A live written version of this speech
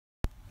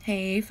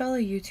Hey, fellow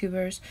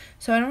YouTubers.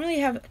 So I don't really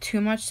have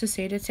too much to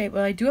say today.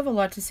 Well, I do have a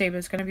lot to say, but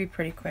it's going to be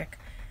pretty quick.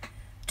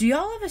 Do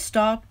y'all ever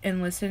stop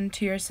and listen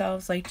to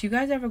yourselves? Like, do you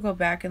guys ever go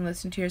back and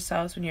listen to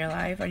yourselves when you're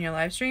live on your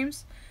live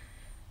streams?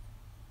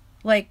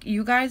 Like,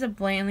 you guys are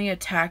blatantly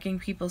attacking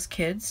people's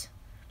kids.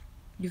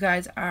 You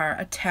guys are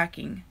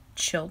attacking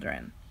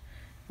children,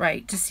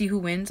 right? To see who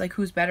wins, like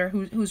who's better,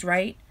 who's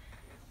right.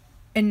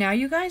 And now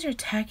you guys are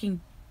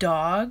attacking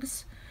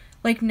dogs.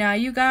 Like, now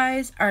you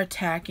guys are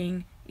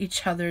attacking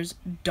each other's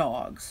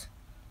dogs.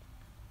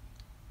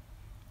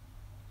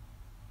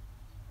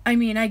 I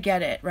mean, I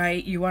get it,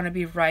 right? You want to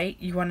be right.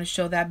 You want to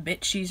show that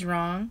bitch she's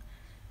wrong.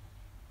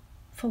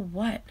 For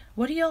what?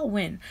 What do y'all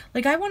win?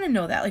 Like, I want to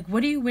know that. Like,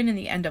 what do you win in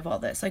the end of all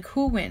this? Like,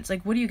 who wins?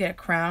 Like, what do you get, a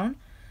crown?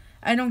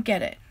 I don't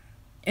get it.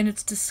 And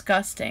it's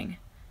disgusting.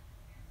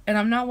 And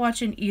I'm not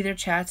watching either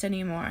chats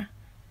anymore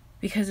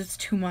because it's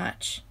too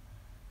much.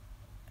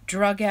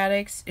 Drug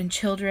addicts and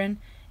children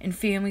and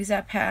families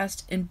that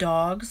passed and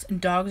dogs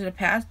that have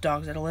passed,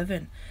 dogs that are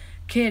living,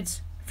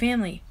 kids,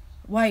 family,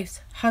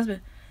 wives,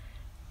 husband.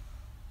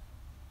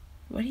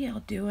 What are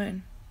y'all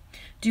doing?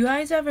 Do you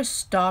guys ever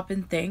stop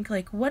and think,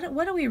 like, what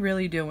are we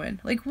really doing?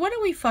 Like, what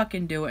are we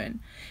fucking doing?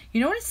 You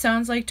know what it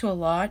sounds like to a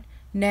lot?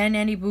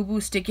 Nanny boo boo,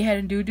 stick your head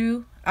in doo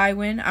doo. I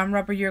win, I'm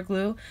rubber, you're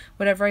glue.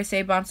 Whatever I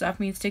say bounces off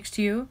me and sticks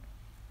to you.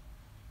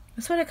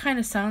 That's what it kind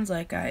of sounds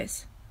like,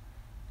 guys.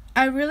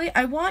 I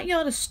want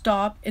y'all to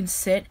stop and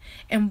sit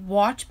and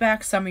watch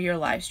back some of your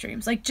live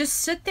streams. Like, just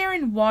sit there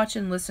and watch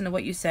and listen to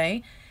what you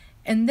say.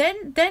 And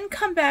then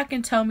come back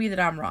and tell me that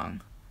I'm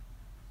wrong.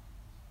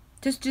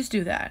 Just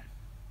do that.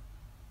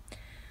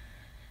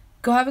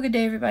 Go have a good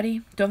day,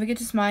 everybody. Don't forget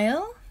to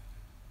smile.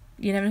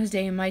 You never know whose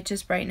day might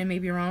just brighten and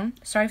maybe wrong.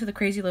 Sorry for the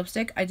crazy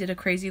lipstick. I did a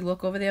crazy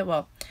look over there.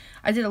 Well,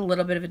 I did a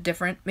little bit of a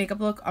different makeup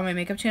look on my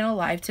makeup channel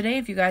live today.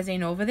 If you guys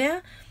ain't over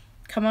there,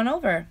 come on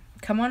over.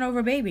 Come on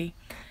over, baby.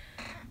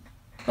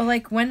 But,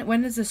 like,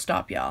 when does this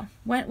stop, y'all?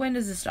 When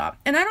does this stop?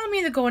 And I don't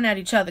mean to going at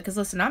each other, because,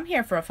 listen, I'm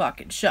here for a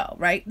fucking show,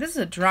 right? This is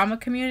a drama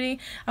community.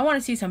 I want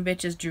to see some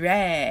bitches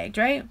dragged,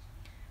 right?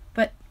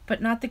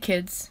 But not the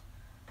kids.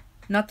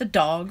 Not the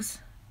dogs.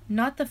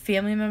 Not the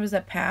family members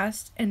that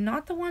passed. And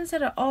not the ones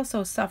that are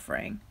also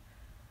suffering.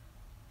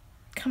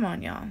 Come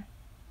on, y'all.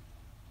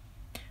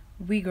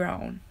 We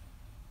grown.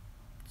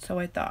 So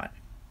I thought.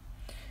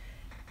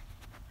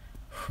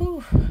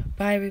 Whew.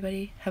 Bye,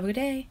 everybody. Have a good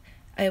day.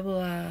 I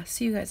will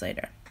see you guys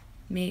later.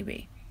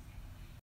 Maybe.